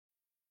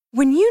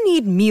When you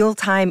need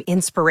mealtime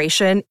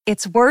inspiration,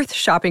 it's worth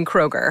shopping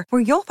Kroger,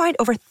 where you'll find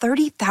over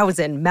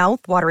 30,000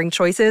 mouth-watering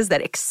choices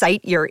that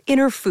excite your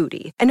inner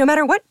foodie. And no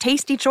matter what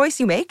tasty choice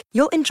you make,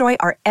 you'll enjoy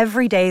our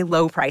everyday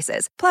low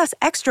prices, plus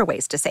extra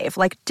ways to save,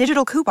 like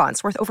digital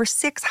coupons worth over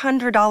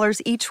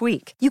 $600 each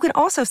week. You can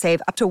also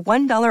save up to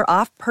 $1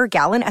 off per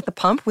gallon at the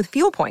pump with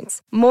fuel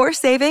points. More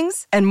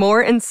savings and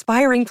more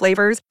inspiring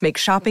flavors make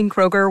shopping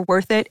Kroger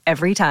worth it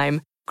every time.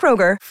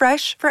 Kroger,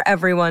 fresh for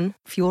everyone.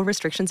 Fuel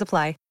restrictions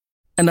apply.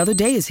 Another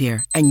day is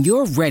here, and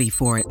you're ready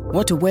for it.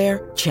 What to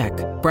wear? Check.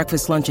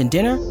 Breakfast, lunch, and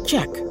dinner?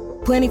 Check.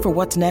 Planning for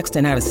what's next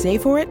and how to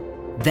save for it?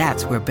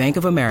 That's where Bank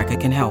of America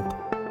can help.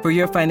 For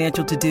your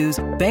financial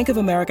to-dos, Bank of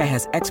America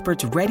has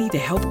experts ready to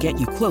help get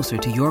you closer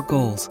to your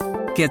goals.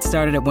 Get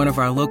started at one of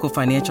our local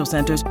financial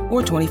centers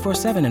or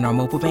 24/7 in our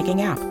mobile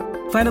banking app.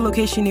 Find a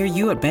location near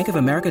you at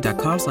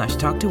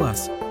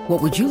bankofamerica.com/talktous.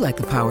 What would you like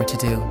the power to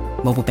do?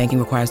 Mobile banking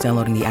requires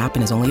downloading the app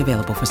and is only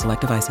available for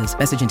select devices.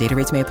 Message and data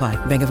rates may apply.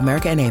 Bank of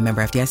America N.A.,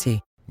 member FDIC.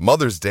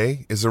 Mother's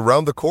Day is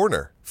around the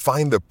corner.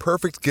 Find the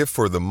perfect gift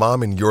for the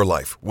mom in your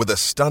life with a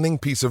stunning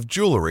piece of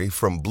jewelry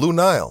from Blue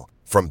Nile.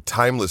 From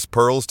timeless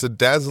pearls to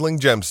dazzling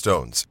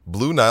gemstones,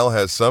 Blue Nile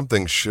has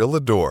something she'll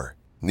adore.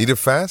 Need it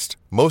fast?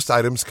 Most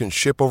items can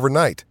ship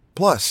overnight.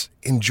 Plus,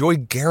 enjoy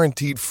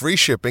guaranteed free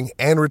shipping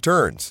and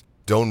returns.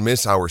 Don't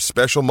miss our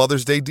special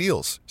Mother's Day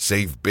deals.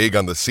 Save big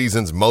on the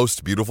season's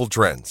most beautiful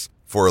trends.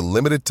 For a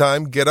limited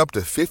time, get up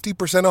to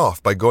 50%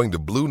 off by going to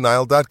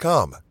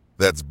BlueNile.com.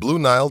 That's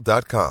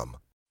BlueNile.com.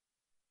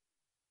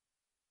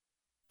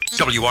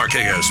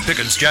 WRKS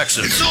Pickens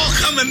Jackson. It's all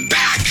coming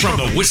back From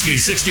the Whiskey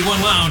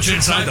 61 Lounge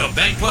inside the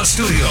Bank Plus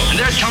studio. And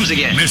there it comes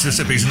again.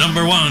 Mississippi's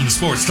 #1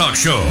 sports talk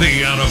show,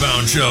 The Out of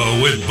Bounds Show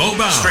with Bo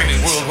Bounds.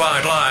 Streaming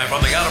worldwide live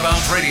on the Out of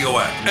Bounds radio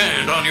app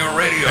and on your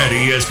radio at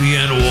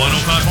ESPN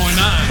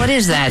 105.9. What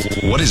is that?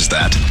 What is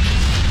that?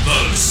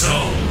 The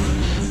Zone.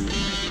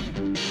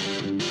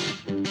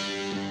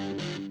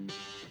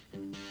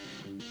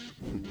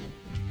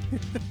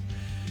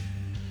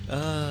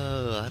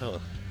 I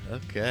don't.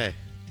 Okay.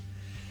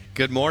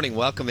 Good morning.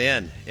 Welcome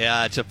in.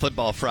 It's a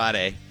Football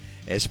Friday.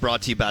 It's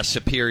brought to you by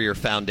Superior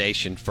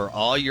Foundation for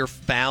all your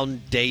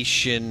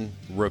foundation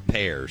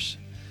repairs.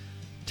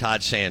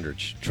 Todd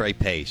Sandridge, Trey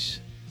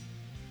Pace,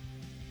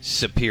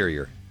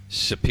 Superior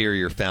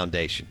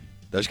Foundation.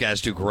 Those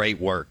guys do great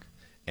work,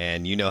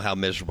 and you know how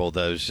miserable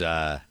those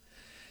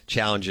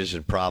challenges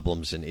and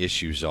problems and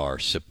issues are.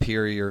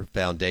 Superior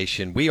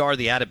Foundation. We are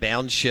the Out of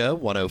Bounds Show,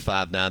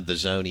 105.9 The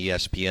Zone,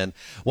 ESPN.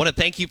 Want to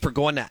thank you for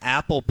going to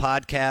Apple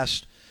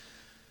Podcast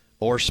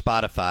or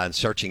Spotify and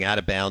searching Out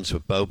of Bounds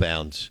with Bo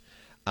Bounds.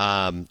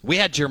 We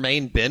had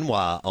Jermaine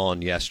Benoit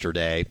on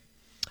yesterday,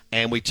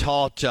 and we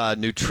talked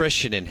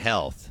nutrition and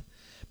health.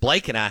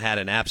 Blake and I had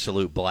an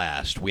absolute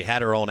blast. We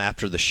had her on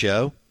after the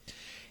show,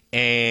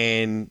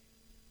 and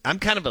I'm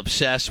kind of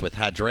obsessed with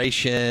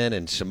hydration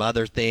and some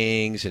other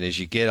things, and as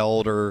you get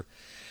older,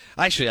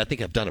 actually I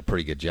think I've done a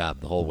pretty good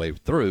job the whole way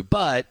through,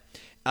 but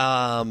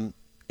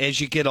as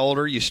you get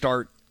older, you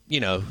start,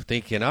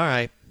 thinking, all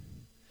right,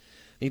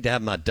 need to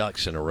have my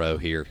ducks in a row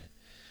here.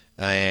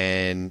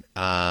 And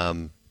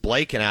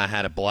Blake and I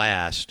had a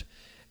blast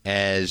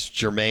as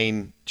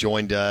Jermaine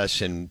joined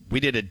us, and we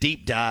did a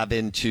deep dive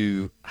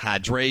into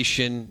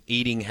hydration,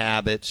 eating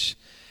habits,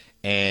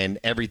 and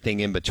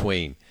everything in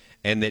between.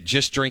 And that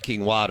just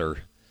drinking water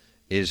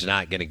is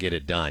not going to get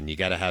it done. You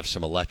got to have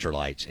some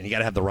electrolytes, and you got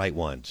to have the right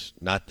ones,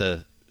 not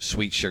the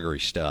sweet, sugary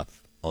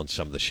stuff on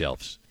some of the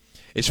shelves.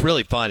 It's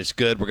really fun. It's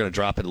good. We're going to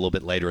drop it a little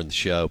bit later in the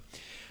show.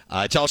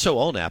 It's also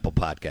on Apple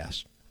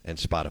Podcasts and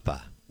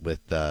Spotify with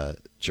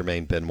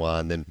Jermaine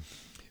Benoit. And then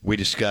we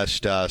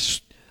discussed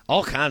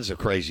all kinds of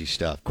crazy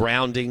stuff.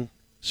 Grounding,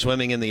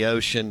 swimming in the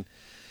ocean,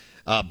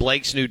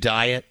 Blake's new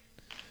diet.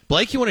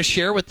 Blake, you want to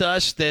share with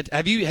us that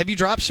have you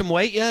dropped some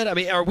weight yet? I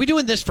mean, are we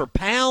doing this for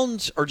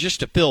pounds or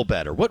just to feel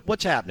better?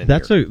 What's happening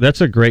here?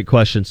 That's a great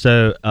question.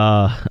 So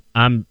I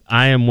am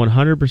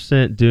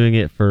 100% doing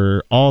it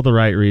for all the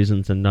right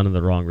reasons and none of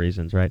the wrong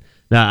reasons, right?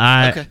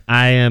 Now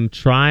I am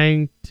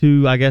trying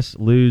to, I guess,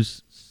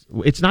 lose.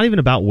 It's not even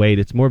about weight.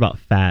 It's more about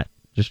fat.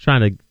 Just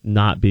trying to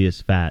not be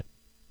as fat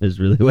is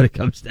really what it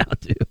comes down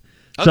to.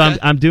 Okay. So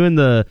I'm doing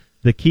the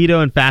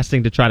keto and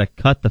fasting to try to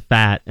cut the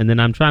fat, and then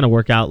I'm trying to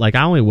work out. Like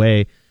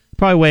I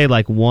probably weigh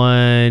like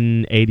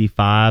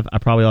 185. I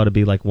probably ought to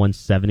be like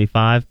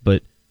 175,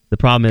 but the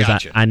problem is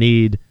gotcha. I'd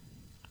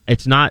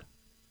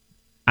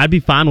be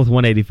fine with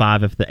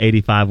 185 if the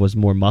 85 was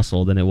more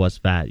muscle than it was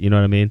fat. You know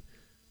what I mean?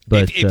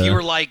 But if you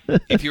were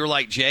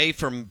like Jay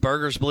from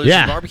Burgers, Blues,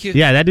 and Barbecue?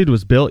 Yeah, that dude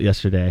was built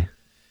yesterday.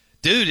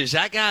 Dude, is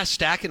that guy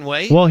stacking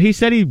weight? Well, he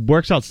said he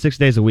works out 6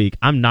 days a week.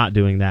 I'm not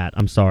doing that.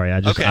 I'm sorry.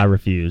 I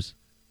refuse.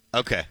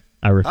 Okay.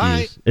 I refuse.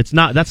 Right. That's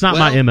not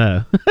my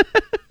MO.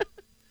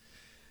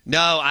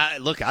 No,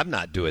 I'm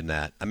not doing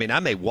that. I mean, I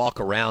may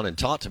walk around and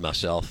talk to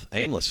myself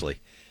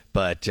aimlessly,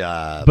 but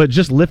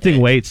just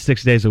lifting weights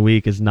 6 days a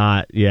week is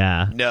not.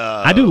 Yeah.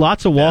 No. I do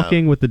lots of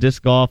walking with the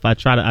disc golf. I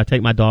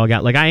take my dog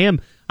out. Like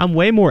I'm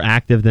way more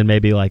active than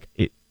maybe like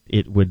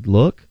it would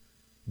look.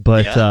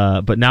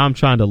 But now I'm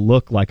trying to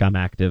look like I'm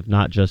active,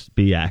 not just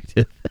be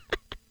active.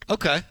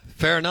 Okay,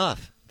 fair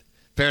enough.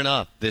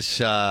 This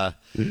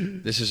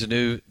is a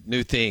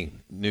new thing,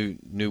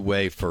 new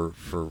way for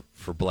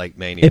Blake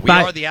Mania. We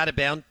are the out of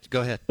bounds.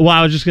 Go ahead. Well,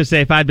 I was just gonna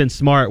say, if I'd been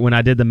smart when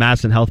I did the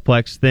Madison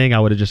Healthplex thing, I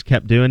would have just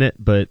kept doing it,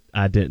 but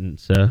I didn't.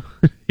 So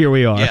here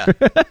we are. Yeah,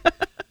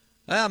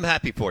 I'm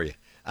happy for you.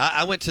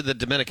 I went to the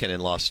Dominican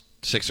and lost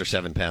 6 or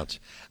 7 pounds.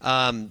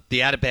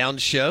 The Out of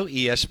Bounds Show,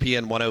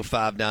 ESPN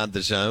 105.9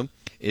 The Zone,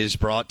 is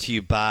brought to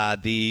you by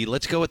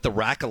let's go with the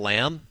rack of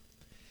lamb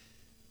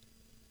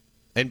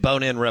and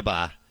bone-in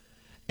ribeye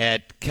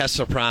at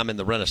Kessler Prime in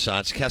the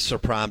Renaissance,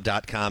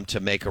 KesslerPrime.com to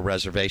make a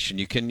reservation.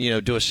 You can,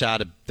 do a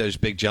side of those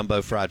big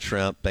jumbo fried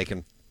shrimp,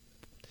 bacon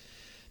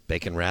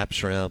wrapped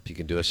shrimp. You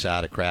can do a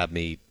side of crab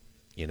meat,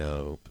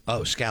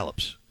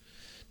 scallops.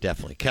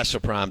 Definitely.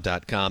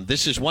 KesslerPrime.com.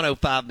 This is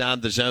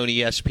 105.9 The Zone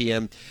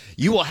ESPN.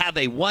 You will have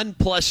a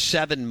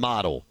 1+7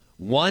 model.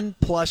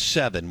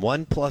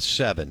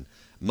 1+7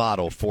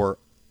 model for,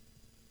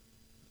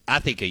 I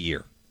think, a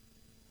year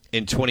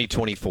in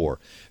 2024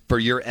 for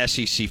your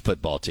SEC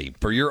football team,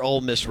 for your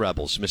Ole Miss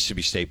Rebels,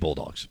 Mississippi State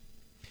Bulldogs.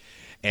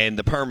 And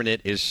the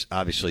permanent is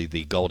obviously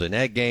the Golden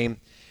Egg game,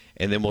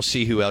 and then we'll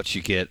see who else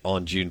you get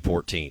on June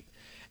 14th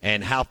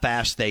and how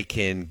fast they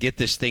can get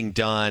this thing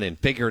done and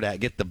figure it out,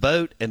 get the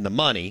vote and the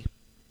money,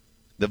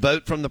 the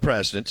vote from the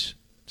presidents.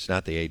 It's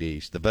not the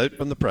ADs. The vote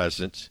from the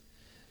presidents,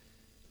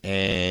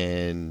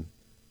 and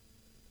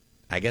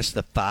I guess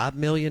the $5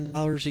 million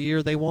a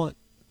year they want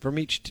for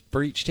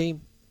each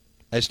team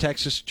as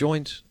Texas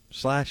joins /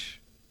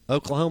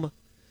 Oklahoma.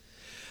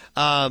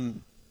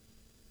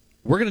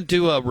 We're going to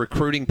do a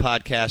recruiting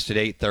podcast at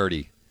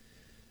 8:30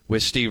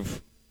 with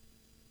Steve.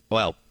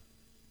 Well,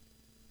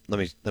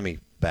 let me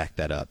back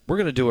that up. We're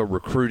going to do a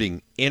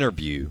recruiting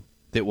interview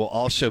that will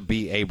also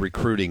be a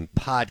recruiting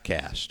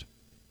podcast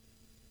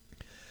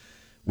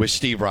with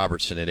Steve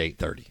Robertson at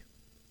 8:30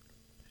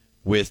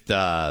 with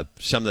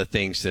some of the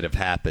things that have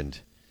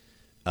happened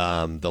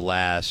the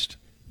last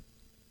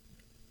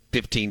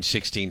 15,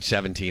 16,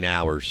 17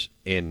 hours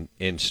in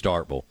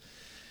Starkville.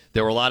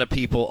 There were a lot of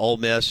people. Ole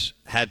Miss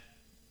had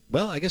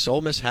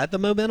the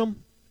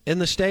momentum in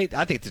the state.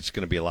 I think there's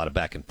going to be a lot of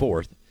back and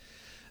forth.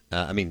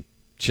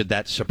 Should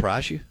that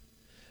surprise you?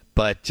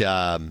 But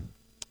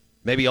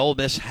maybe Ole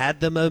Miss had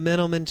the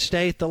momentum in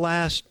state the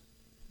last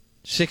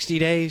 60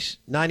 days,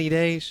 90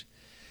 days.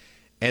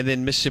 And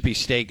then Mississippi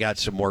State got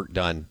some work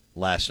done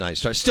last night.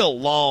 So it's still a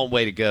long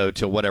way to go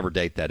to whatever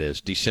date that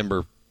is,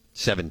 December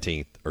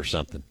 17th or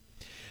something.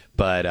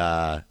 But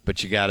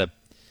you got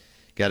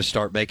to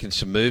start making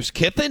some moves.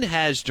 Kiffin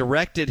has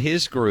directed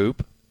his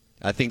group,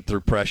 I think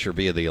through pressure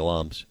via the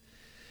alums.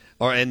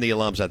 And the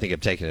alums, I think,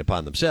 have taken it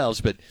upon themselves.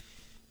 But,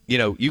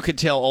 you can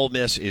tell Ole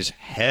Miss is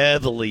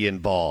heavily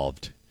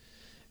involved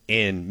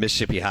in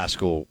Mississippi high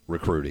school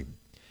recruiting.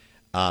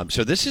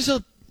 So this is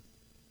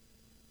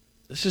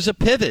a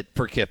pivot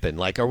for Kiffin.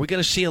 Like, are we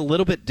going to see a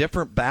little bit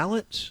different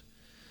balance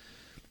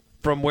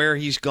from where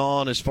he's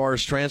gone as far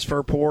as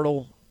transfer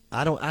portal?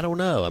 I don't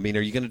know. Are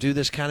you going to do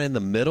this kind of in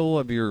the middle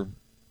of your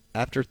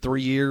after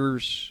 3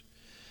 years,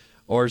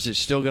 or is it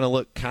still going to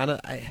look kind of?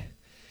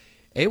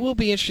 It will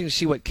be interesting to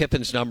see what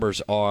Kiffin's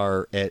numbers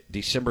are at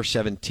December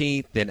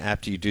 17th. Then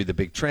after you do the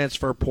big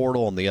transfer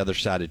portal on the other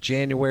side of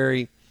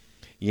January,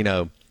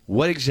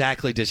 what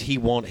exactly does he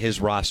want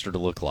his roster to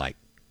look like?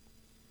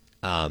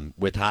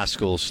 With high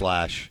school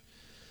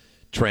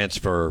 /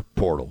 transfer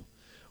portal.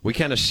 We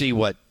kind of see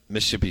what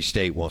Mississippi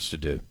State wants to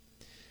do.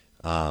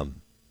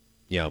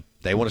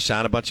 They want to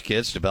sign a bunch of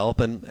kids, develop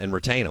and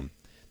retain them.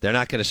 They're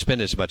not going to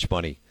spend as much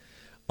money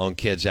on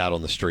kids out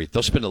on the street.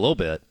 They'll spend a little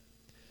bit,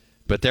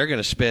 but they're going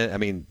to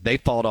spend, they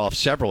fought off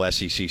several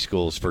SEC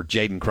schools for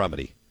Jaden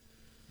Crumity,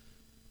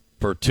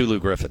 for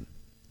Tulu Griffin.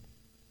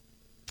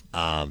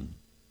 And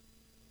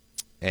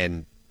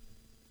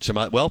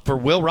for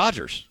Will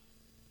Rogers.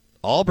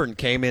 Auburn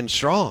came in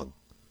strong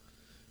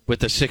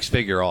with a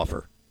 6-figure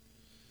offer,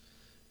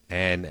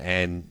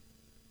 and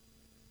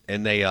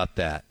they upped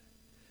that.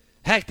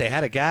 Heck, they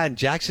had a guy in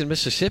Jackson,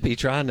 Mississippi,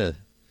 trying to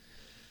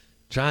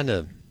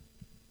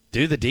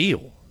do the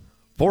deal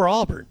for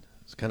Auburn.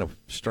 It's kind of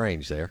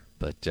strange there,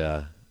 but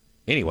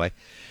anyway,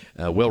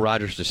 Will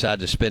Rogers decided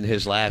to spend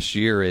his last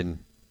year in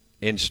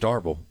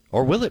Starkville,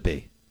 or will it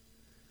be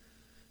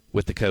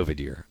with the COVID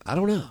year? I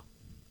don't know.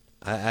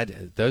 I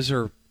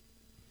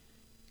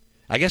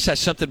guess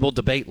that's something we'll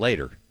debate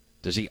later.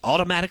 Does he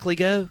automatically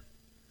go?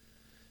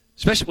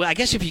 Especially, I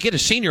guess if you get a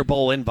Senior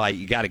Bowl invite,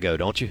 you got to go,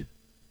 don't you?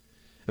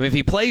 If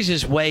he plays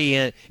his way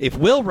in, if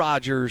Will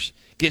Rogers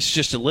gets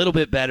just a little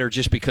bit better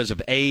just because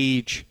of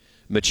age,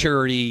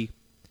 maturity,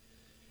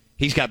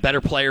 he's got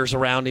better players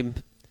around him.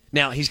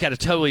 Now, he's got a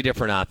totally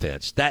different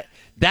offense. That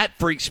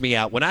freaks me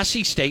out. When I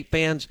see State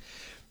fans,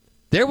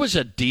 there was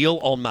a deal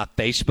on my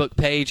Facebook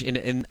page,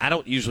 and I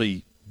don't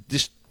usually –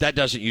 that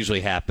doesn't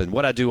usually happen.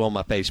 What I do on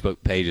my Facebook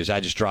page is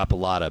I just drop a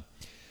lot of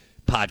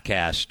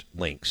podcast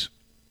links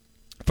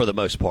for the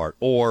most part,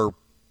 or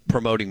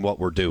promoting what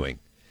we're doing.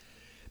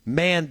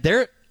 Man,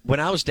 when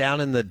I was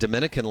down in the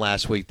Dominican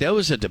last week, there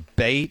was a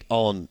debate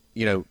on,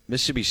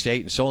 Mississippi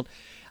State and so on.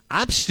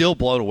 I'm still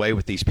blown away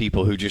with these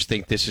people who just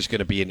think this is going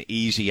to be an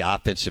easy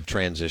offensive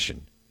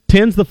transition.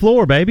 10's the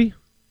floor, baby.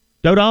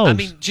 Go Dogs. I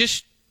mean,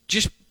 just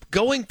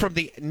going from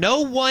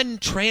no one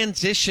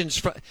transitions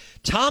from.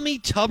 Tommy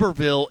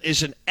Tuberville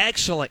is an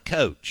excellent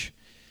coach.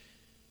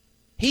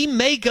 He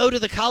may go to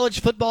the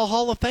College Football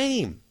Hall of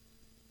Fame.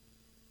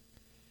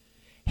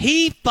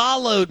 He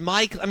followed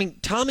Mike. I mean,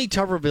 Tommy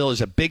Tuberville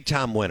is a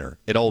big-time winner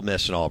at Ole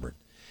Miss and Auburn.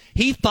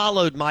 He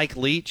followed Mike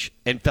Leach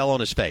and fell on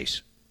his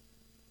face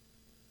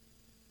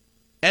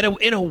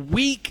in a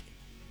weak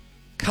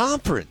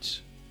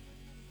conference.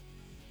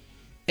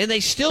 And they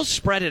still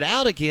spread it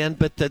out again,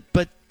 but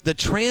the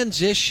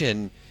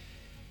transition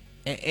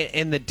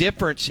and the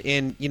difference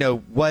in,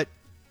 what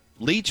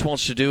Leach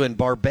wants to do and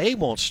Barbay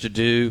wants to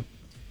do,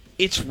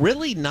 it's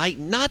really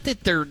not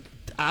that they're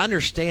 – I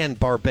understand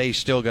Barbay's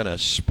still going to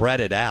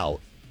spread it out,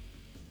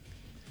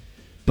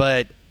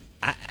 but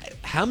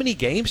how many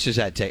games does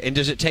that take? And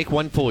does it take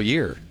one full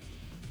year?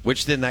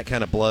 Which then that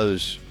kind of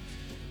blows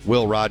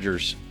Will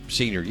Rogers'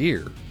 senior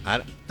year.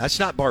 That's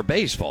not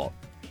Barbay's fault,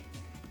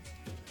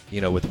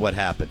 with what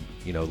happened,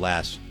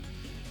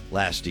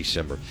 last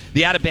December.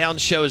 The Out of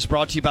Bounds Show is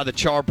brought to you by the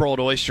Charbroiled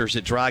Oysters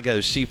at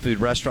Drago's Seafood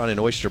Restaurant and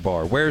Oyster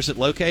Bar. Where is it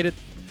located?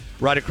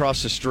 Right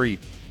across the street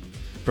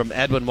from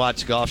Edwin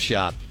Watts Golf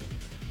Shop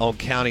on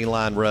County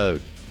Line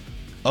Road.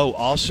 Oh,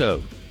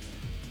 also,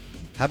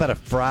 how about a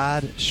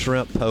fried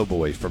shrimp po'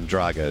 boy from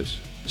Drago's?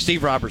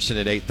 Steve Robertson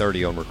at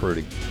 8:30 on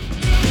Recruiting.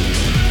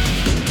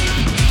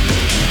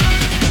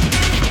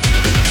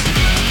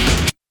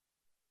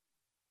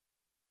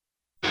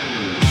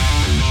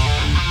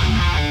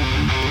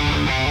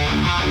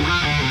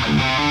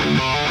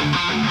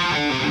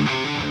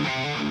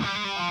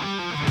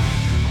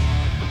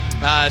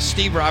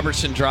 Steve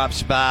Robertson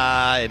drops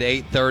by at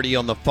 8:30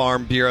 on the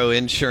Farm Bureau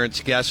Insurance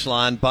guest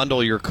line.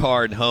 Bundle your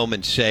car and home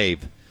and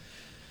save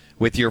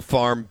with your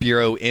Farm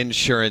Bureau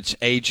Insurance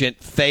agent.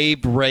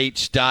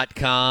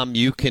 Favrates.com.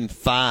 You can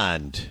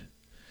find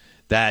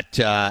that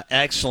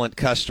excellent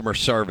customer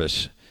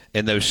service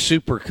and those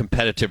super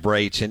competitive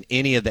rates in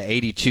any of the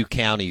 82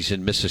 counties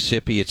in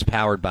Mississippi. It's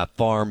powered by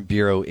Farm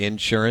Bureau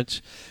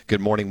Insurance.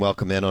 Good morning.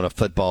 Welcome in on a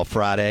Football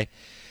Friday.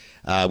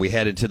 We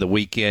head into the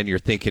weekend. You're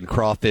thinking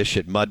crawfish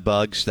at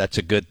Mudbugs. That's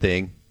a good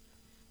thing.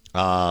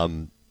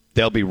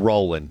 They'll be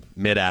rolling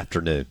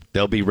mid-afternoon.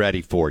 They'll be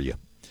ready for you.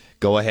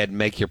 Go ahead and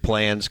make your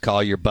plans.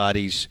 Call your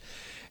buddies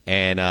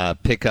and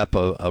pick up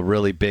a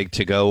really big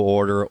to-go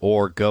order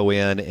or go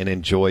in and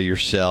enjoy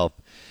yourself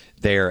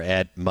there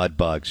at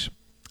Mudbugs.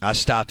 I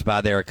stopped by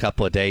there a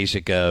couple of days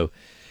ago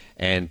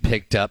and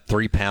picked up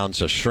 3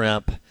 pounds of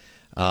shrimp,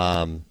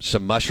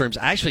 some mushrooms.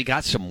 I actually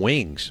got some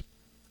wings.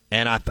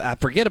 And I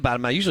forget about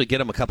them. I usually get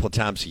them a couple of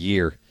times a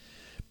year.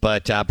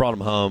 But I brought them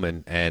home,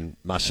 and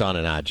my son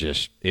and I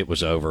it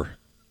was over.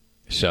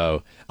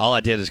 So all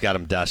I did is got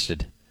them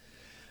dusted.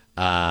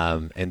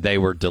 And they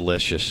were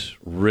delicious.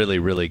 Really,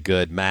 really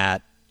good.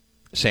 Matt,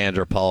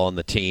 Sandra, Paul, and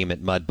the team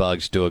at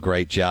Mudbugs do a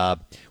great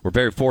job. We're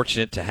very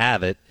fortunate to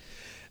have it.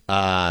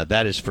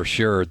 That is for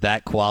sure.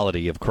 That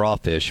quality of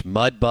crawfish.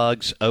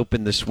 Mudbugs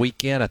open this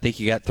weekend. I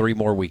think you got 3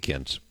 more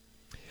weekends.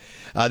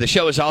 The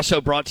show is also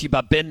brought to you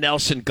by Ben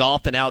Nelson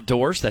Golf and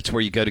Outdoors. That's where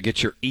you go to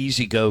get your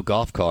Easy Go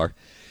golf car.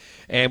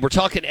 And we're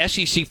talking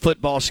SEC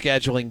football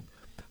scheduling.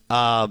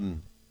 I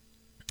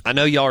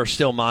know y'all are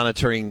still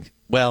monitoring.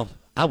 Well,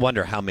 I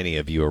wonder how many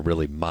of you are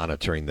really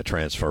monitoring the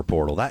transfer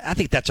portal. I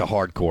think that's a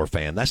hardcore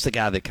fan. That's the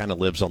guy that kind of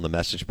lives on the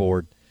message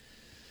board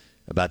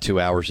about 2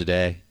 hours a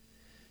day,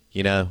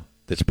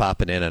 that's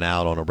popping in and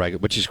out on a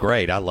regular, which is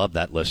great. I love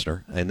that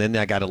listener. And then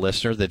I got a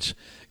listener that's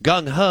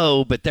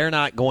gung-ho, but they're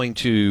not going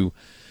to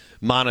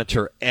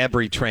monitor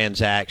every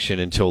transaction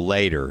until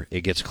later.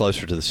 It gets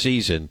closer to the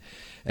season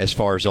as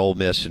far as Ole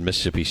Miss and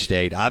Mississippi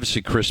State.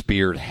 Obviously, Chris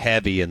Beard,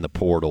 heavy in the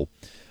portal.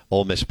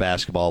 Ole Miss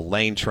basketball.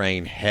 Lane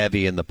Train,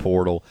 heavy in the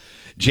portal.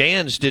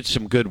 Jans did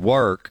some good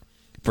work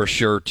for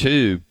sure,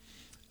 too.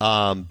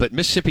 But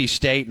Mississippi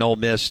State and Ole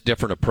Miss,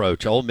 different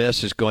approach. Ole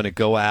Miss is going to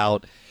go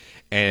out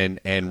and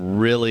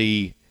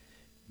really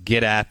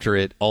get after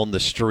it on the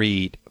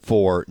street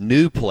for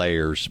new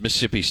players.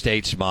 Mississippi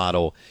State's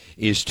model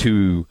is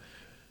to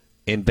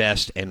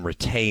invest and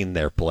retain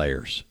their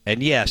players.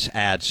 And yes,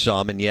 add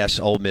some. And yes,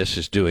 Ole Miss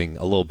is doing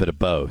a little bit of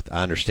both.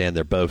 I understand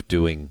they're both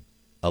doing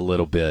a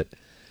little bit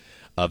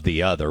of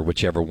the other,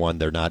 whichever one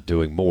they're not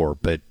doing more.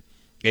 But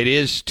it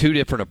is 2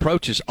 different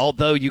approaches,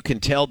 although you can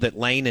tell that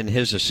Lane and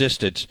his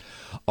assistants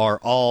are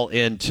all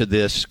into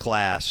this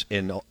class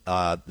in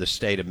the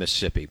state of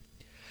Mississippi.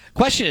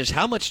 Question is,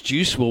 how much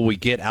juice will we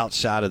get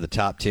outside of the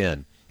top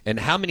 10? And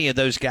how many of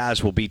those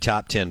guys will be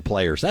top 10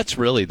 players? That's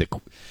really the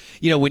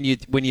when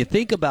you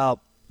think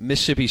about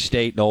Mississippi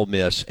State and Ole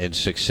Miss and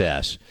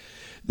success,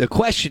 the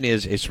question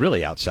is, it's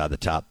really outside the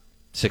top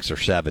 6 or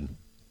 7.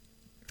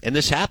 And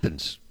this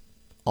happens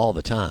all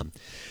the time.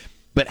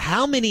 But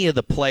how many of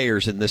the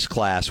players in this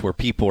class where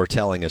people are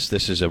telling us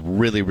this is a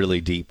really,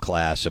 really deep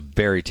class of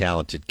very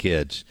talented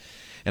kids,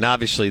 And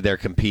obviously they're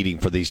competing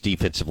for these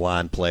defensive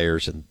line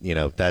players, and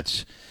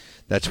that's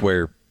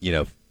where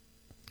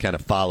kind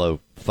of follow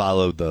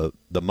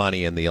the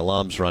money and the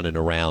alums running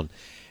around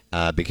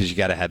because you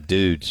got to have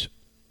dudes.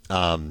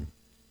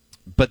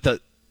 But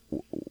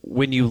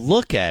when you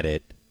look at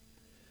it,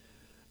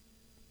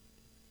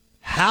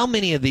 how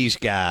many of these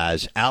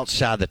guys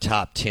outside the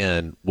top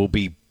 10 will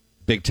be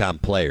big-time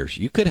players?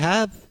 You could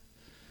have,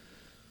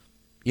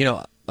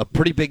 a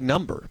pretty big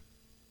number.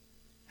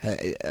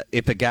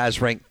 If a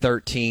guy's ranked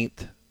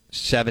 13th,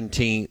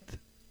 17th,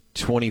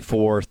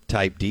 24th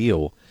type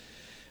deal.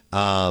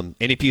 And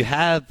if you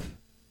have,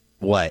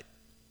 what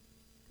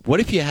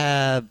if you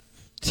have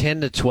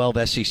 10 to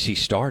 12 SEC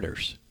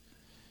starters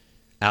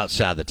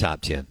outside the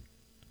top 10?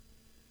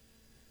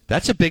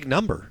 That's a big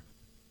number.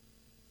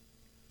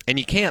 And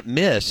you can't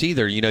miss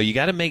either. You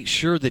got to make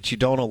sure that you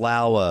don't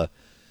allow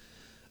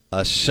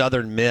a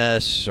Southern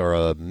Miss or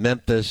a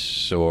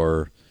Memphis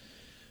or,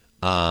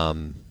 I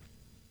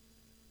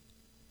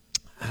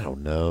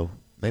don't know,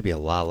 maybe a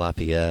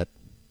Lafayette.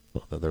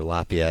 Well, they're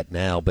Lafayette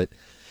now, but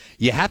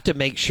you have to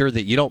make sure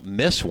that you don't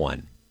miss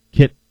one.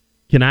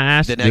 Can I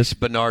ask the next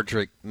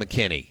Benardrick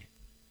McKinney,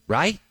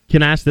 right?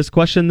 Can I ask this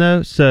question,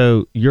 though?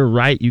 So you're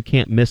right, you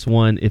can't miss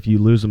one if you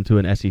lose them to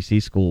an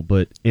SEC school.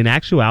 But in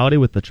actuality,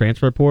 with the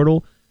transfer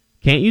portal,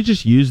 can't you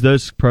just use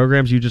those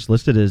programs you just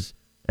listed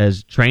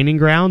as training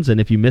grounds?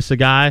 And if you miss a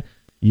guy,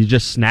 you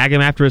just snag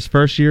him after his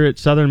first year at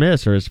Southern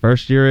Miss or his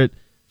first year at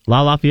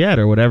Lafayette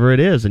or whatever it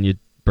is, and you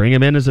bring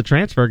him in as a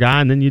transfer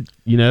guy, and then you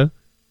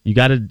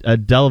got a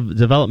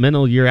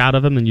developmental year out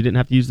of him, and you didn't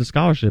have to use the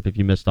scholarship if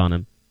you missed on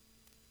him.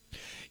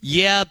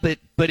 Yeah, but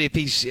if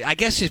he's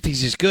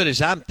as good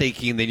as I'm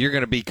thinking, then you're going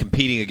to be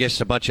competing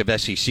against a bunch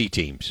of SEC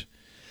teams.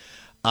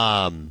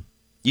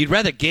 You'd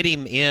rather get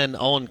him in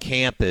on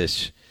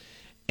campus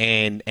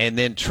and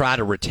then try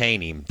to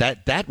retain him.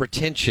 That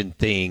retention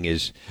thing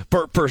is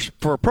for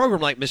a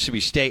program like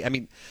Mississippi State. I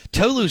mean,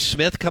 Tolu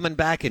Smith coming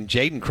back and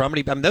Jaden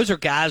Crumedy. I mean, those are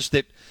guys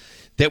that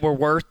were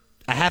worth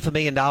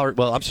 $500,000.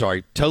 Well, I'm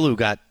sorry, Tolu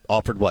got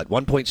offered what,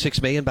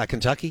 $1.6 million by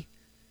Kentucky.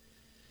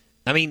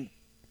 I mean,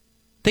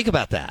 think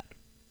about that.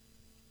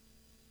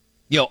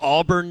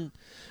 Auburn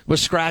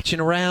was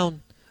scratching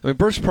around. I mean,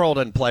 Bruce Pearl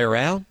doesn't play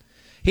around.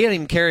 He didn't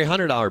even carry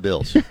 $100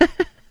 bills.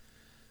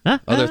 Are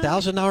there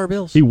 $1,000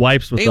 bills? He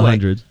wipes with the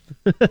hundreds.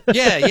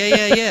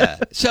 Yeah.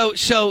 So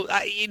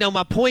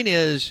my point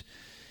is,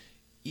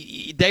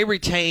 they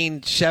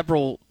retained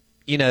several.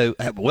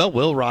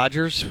 Will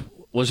Rogers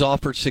was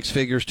offered six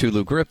figures.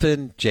 Tulu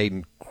Griffin,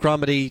 Jaden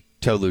Crumedy,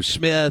 Tolu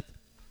Smith,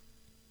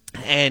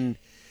 but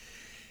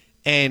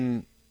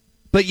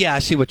yeah, I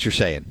see what you're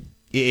saying.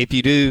 If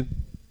you do.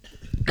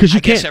 Because I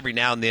guess every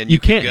now and then you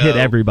can't go, hit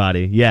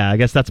everybody. Yeah, I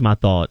guess that's my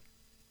thought.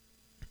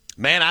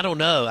 Man, I don't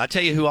know. I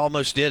tell you who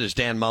almost did is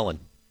Dan Mullen.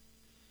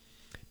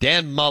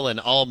 Dan Mullen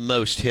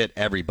almost hit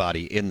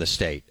everybody in the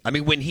state. I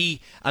mean,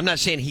 I'm not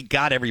saying he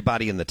got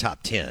everybody in the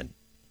top 10.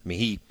 I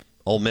mean,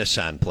 Ole Miss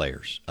signed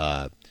players.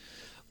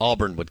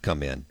 Auburn would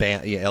come in.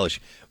 LSU.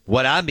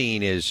 What I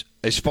mean is,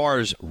 as far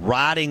as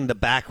riding the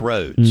back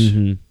roads,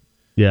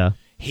 yeah,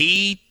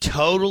 he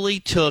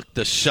totally took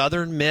the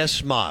Southern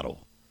Miss model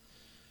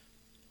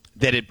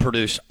that had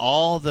produced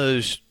all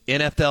those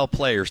NFL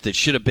players that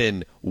should have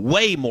been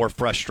way more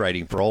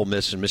frustrating for Ole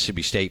Miss and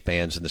Mississippi State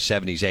fans in the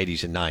 70s,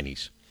 80s, and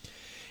 90s.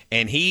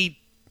 And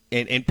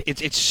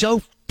it's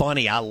so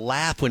funny. I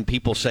laugh when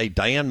people say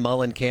Dan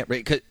Mullen can't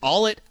read. Cause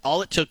all it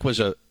took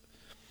was a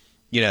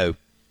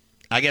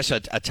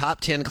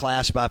top 10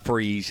 class by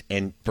Freeze,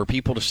 and for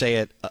people to say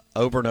it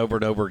over and over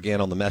and over again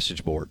on the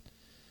message board.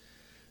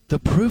 The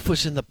proof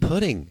was in the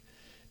pudding.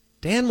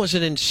 Dan was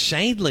an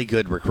insanely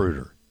good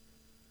recruiter.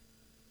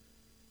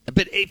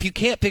 But if you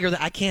can't figure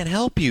that, I can't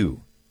help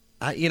you.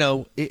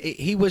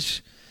 He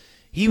was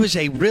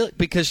a real,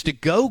 because to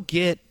go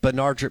get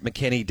Benardrick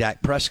McKinney,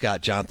 Dak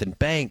Prescott, Jonathan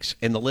Banks,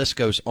 and the list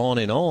goes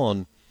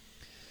on,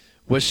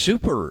 was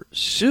super,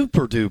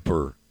 super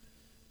duper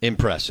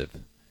impressive.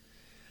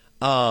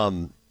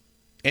 And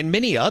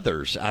many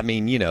others. I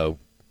mean,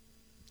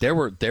 there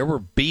were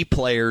B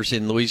players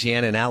in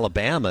Louisiana and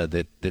Alabama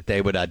that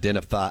they would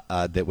identify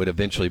that would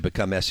eventually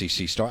become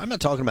SEC stars. I'm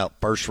not talking about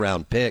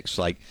first-round picks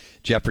like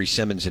Jeffrey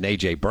Simmons and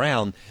A.J.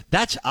 Brown.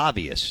 That's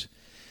obvious.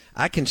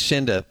 I can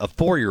send a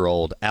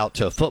 4-year-old out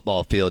to a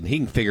football field, and he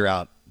can figure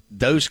out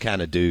those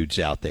kind of dudes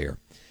out there.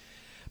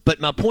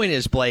 But my point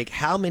is, Blake,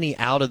 how many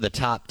out of the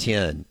top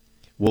 10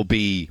 will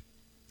be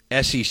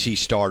SEC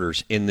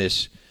starters in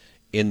this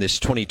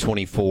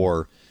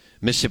 2024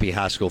 Mississippi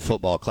high school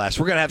football class?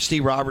 We're going to have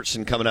Steve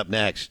Robertson coming up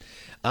next.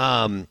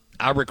 Our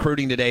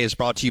recruiting today is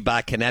brought to you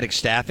by Kinetic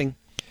Staffing.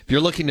 If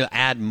you're looking to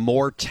add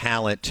more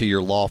talent to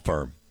your law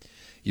firm,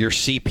 your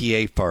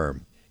CPA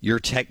firm, your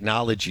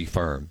technology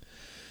firm,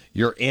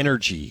 your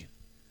energy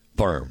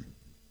firm,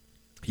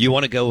 you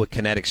want to go with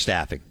Kinetic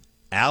Staffing.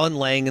 Alan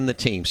Lang and the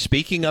team.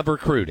 Speaking of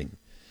recruiting,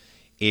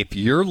 if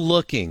you're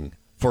looking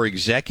for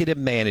executive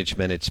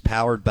management, it's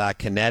powered by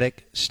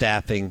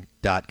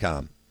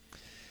KineticStaffing.com.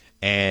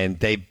 And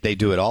they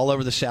do it all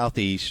over the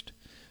Southeast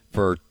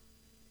for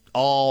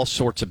all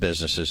sorts of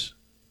businesses,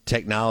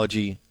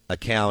 technology,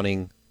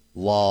 accounting,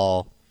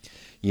 law,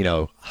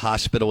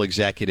 hospital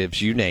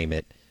executives, you name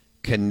it.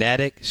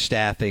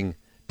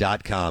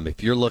 KineticStaffing.com.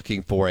 If you're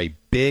looking for a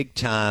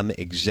big-time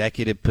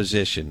executive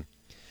position,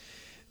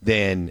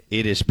 then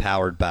it is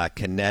powered by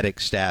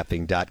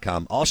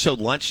KineticStaffing.com. Also,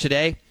 lunch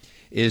today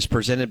is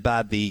presented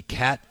by the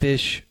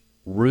Catfish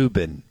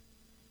Reuben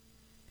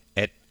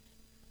at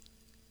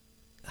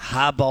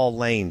Highball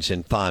Lanes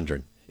in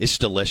Fondren. It's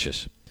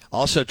delicious.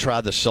 Also,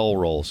 try the soul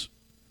rolls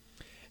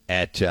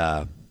at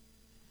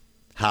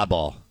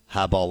Highball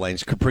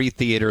Lanes. Capri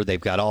Theater,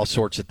 they've got all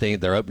sorts of things.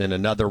 They're opening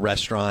another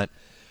restaurant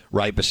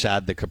right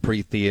beside the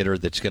Capri Theater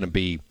that's going to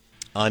be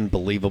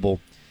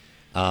unbelievable.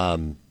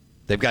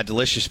 They've got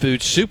delicious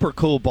food, super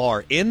cool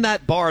bar. In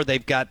that bar,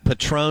 they've got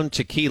Patron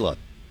tequila.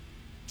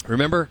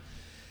 Remember,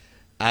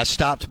 I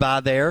stopped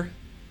by there,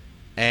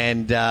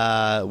 and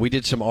we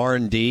did some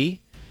R&D.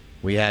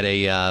 We had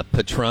a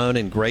Patron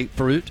and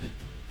grapefruit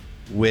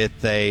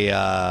with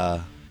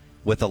a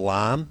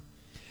lime.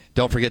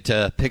 Don't forget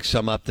to pick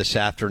some up this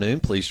afternoon.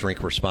 Please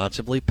drink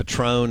responsibly.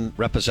 Patron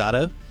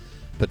Reposado,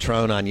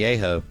 Patron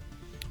Añejo,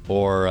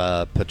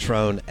 or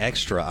Patron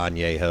Extra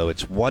Añejo.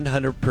 It's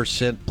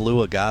 100%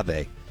 blue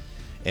agave,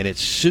 and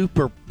it's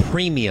super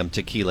premium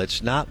tequila.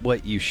 It's not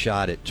what you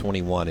shot at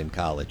 21 in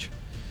college.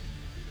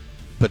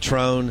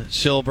 Patron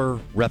Silver,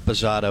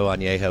 Reposado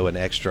Añejo, and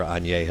Extra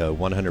Añejo,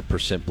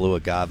 100% blue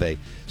agave.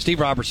 Steve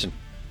Robertson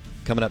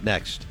coming up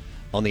next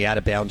on the Out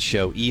of Bounds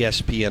Show,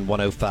 ESPN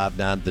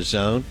 105.9 The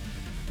Zone.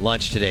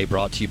 Lunch today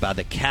brought to you by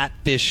the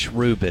Catfish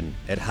Reuben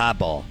at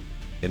Highball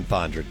in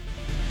Fondren.